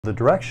The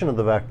direction of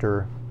the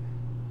vector,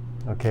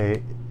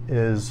 okay,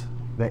 is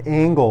the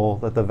angle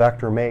that the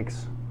vector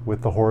makes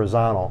with the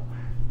horizontal.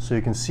 So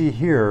you can see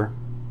here,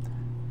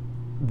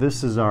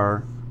 this is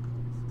our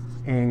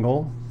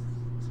angle,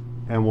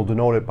 and we'll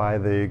denote it by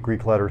the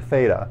Greek letter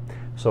theta.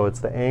 So it's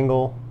the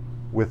angle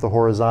with the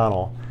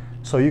horizontal.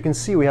 So you can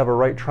see we have a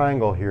right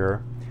triangle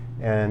here,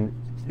 and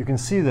you can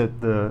see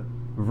that the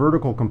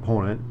vertical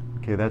component,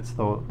 okay, that's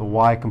the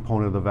y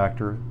component of the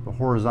vector. The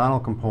horizontal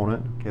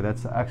component, okay,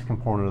 that's the x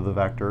component of the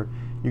vector.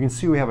 You can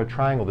see we have a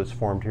triangle that's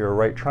formed here, a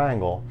right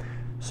triangle.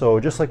 So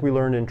just like we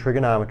learned in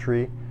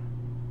trigonometry,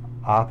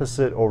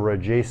 opposite over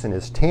adjacent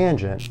is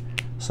tangent.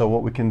 So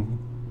what we can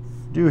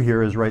do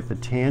here is write the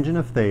tangent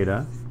of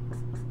theta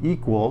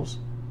equals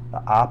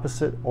the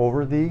opposite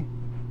over the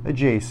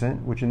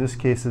adjacent, which in this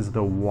case is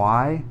the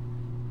y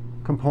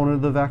component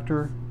of the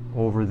vector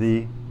over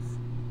the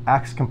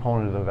x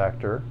component of the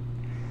vector.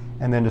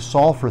 And then to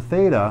solve for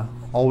theta,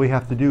 all we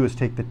have to do is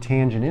take the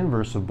tangent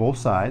inverse of both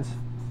sides.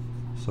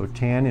 So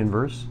tan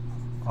inverse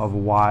of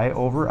y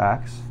over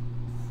x.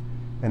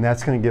 And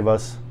that's going to give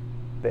us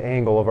the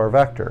angle of our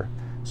vector.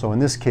 So in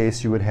this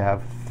case, you would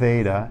have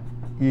theta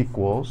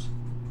equals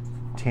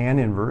tan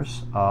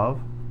inverse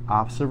of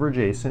opposite over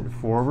adjacent,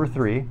 4 over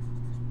 3.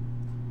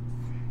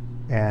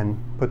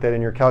 And put that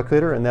in your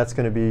calculator, and that's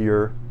going to be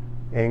your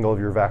angle of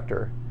your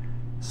vector.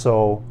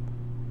 So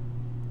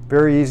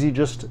very easy.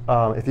 Just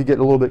if you get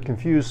a little bit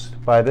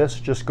confused by this,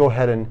 just go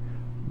ahead and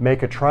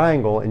make a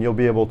triangle, and you'll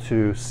be able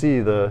to see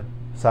the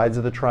sides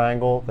of the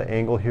triangle, the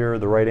angle here,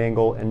 the right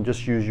angle, and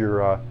just use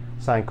your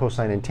sine,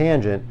 cosine, and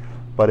tangent.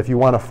 But if you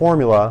want a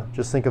formula,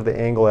 just think of the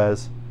angle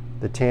as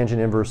the tangent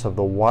inverse of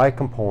the y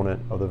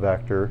component of the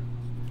vector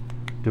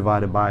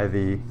divided by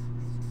the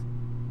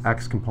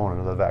x component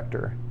of the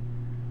vector.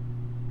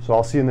 So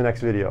I'll see you in the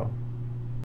next video.